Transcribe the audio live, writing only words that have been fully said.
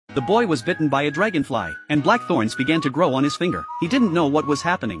The boy was bitten by a dragonfly, and black thorns began to grow on his finger. He didn't know what was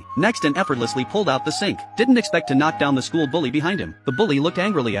happening. Next and effortlessly pulled out the sink. Didn't expect to knock down the school bully behind him. The bully looked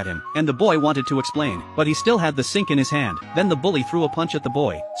angrily at him, and the boy wanted to explain, but he still had the sink in his hand. Then the bully threw a punch at the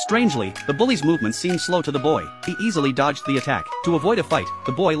boy. Strangely, the bully's movements seemed slow to the boy. He easily dodged the attack. To avoid a fight,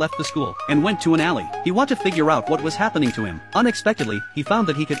 the boy left the school and went to an alley. He wanted to figure out what was happening to him. Unexpectedly, he found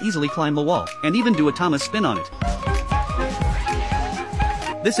that he could easily climb the wall, and even do a Thomas spin on it.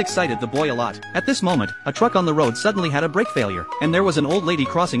 This excited the boy a lot. At this moment, a truck on the road suddenly had a brake failure, and there was an old lady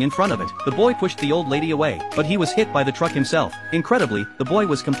crossing in front of it. The boy pushed the old lady away, but he was hit by the truck himself. Incredibly, the boy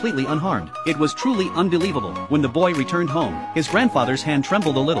was completely unharmed. It was truly unbelievable. When the boy returned home, his grandfather's hand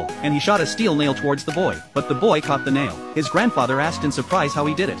trembled a little, and he shot a steel nail towards the boy, but the boy caught the nail. His grandfather asked in surprise how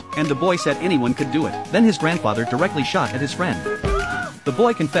he did it, and the boy said anyone could do it. Then his grandfather directly shot at his friend. The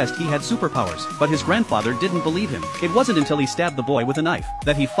boy confessed he had superpowers, but his grandfather didn't believe him. It wasn't until he stabbed the boy with a knife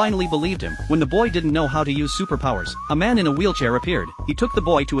that he finally believed him. When the boy didn't know how to use superpowers, a man in a wheelchair appeared. He took the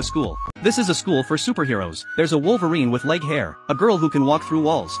boy to a school. This is a school for superheroes. There's a Wolverine with leg hair, a girl who can walk through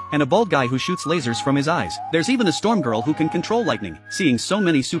walls, and a bald guy who shoots lasers from his eyes. There's even a storm girl who can control lightning. Seeing so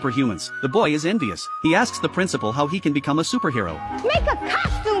many superhumans, the boy is envious. He asks the principal how he can become a superhero. Make a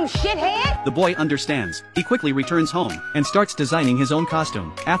costume, shithead! The boy understands. He quickly returns home and starts designing his own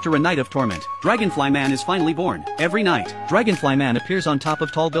costume. After a night of torment, Dragonfly Man is finally born. Every night, Dragonfly Man appears on top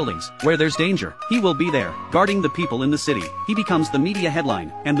of tall buildings. Where there's danger, he will be there, guarding the people in the city. He becomes the media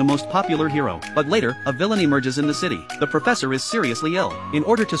headline and the most popular hero. But later, a villain emerges in the city. The professor is seriously ill. In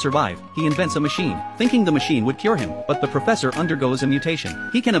order to survive, he invents a machine, thinking the machine would cure him. But the professor undergoes a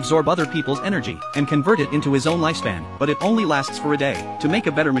mutation. He can absorb other people's energy and convert it into his own lifespan, but it only lasts for a day. To make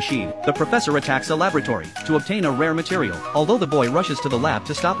a better machine, the professor attacks a laboratory to obtain a rare material. Although the boy rushes to the lab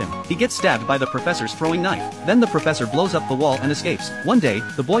to stop him, he gets stabbed by the professor's throwing knife. Then the professor blows up the wall and escapes. One day,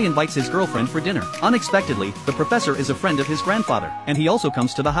 the boy invites his girlfriend for dinner. Unexpectedly, the professor is a friend of his grandfather, and he also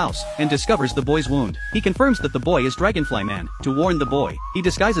comes to the house and discovers the boy's wound. He confirms that the boy is Dragonfly Man. To warn the boy, he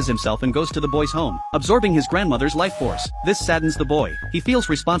disguises himself and goes to the boy's home, absorbing his grandmother's life force. This saddens the boy. He feels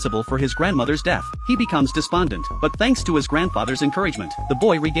responsible for his grandmother's death. He becomes despondent, but thanks to his grandfather's encouragement, the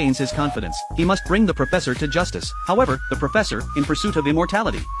boy regains his confidence. He must bring the professor to justice. However, the professor, in pursuit of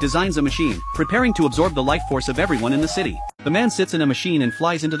immortality, designs a machine, preparing to absorb the life force of everyone in the city. The man sits in a machine and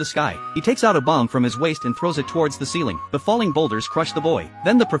flies into the sky. He takes out a bomb from his waist and throws it towards the ceiling. The falling boulders crush the boy.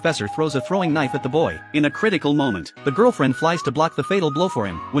 Then the professor throws a throwing knife at the boy. In a critical moment, the girlfriend flies to block the fatal blow for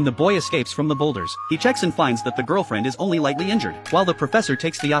him. When the boy escapes from the boulders, he checks and finds that the girlfriend is only lightly injured. While the professor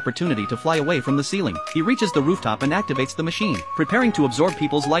takes the opportunity to fly away from the ceiling, he reaches the rooftop and activates the machine, preparing to absorb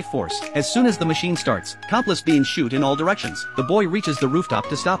people's life force. As soon as the machine starts, countless beams shoot in all directions. The boy reaches the rooftop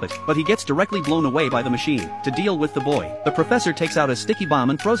to stop it, but he gets directly blown away by the machine. To deal with the boy, the professor takes out a sticky bomb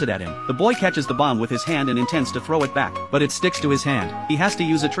and throws it at him. The boy catches the bomb with his hand and intends to throw it back, but it sticks to his hand. He has to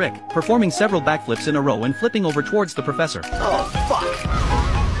use a trick, performing several backflips in a row and flipping over towards the professor. Oh, fuck!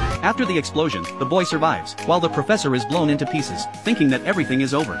 After the explosion, the boy survives, while the professor is blown into pieces, thinking that everything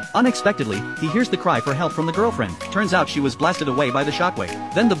is over. Unexpectedly, he hears the cry for help from the girlfriend. Turns out she was blasted away by the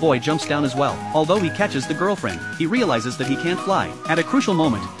shockwave. Then the boy jumps down as well. Although he catches the girlfriend, he realizes that he can't fly. At a crucial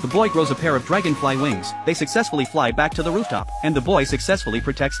moment, the boy grows a pair of dragonfly wings. They successfully fly back to the rooftop, and the boy successfully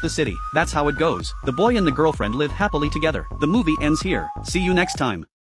protects the city. That's how it goes. The boy and the girlfriend live happily together. The movie ends here. See you next time.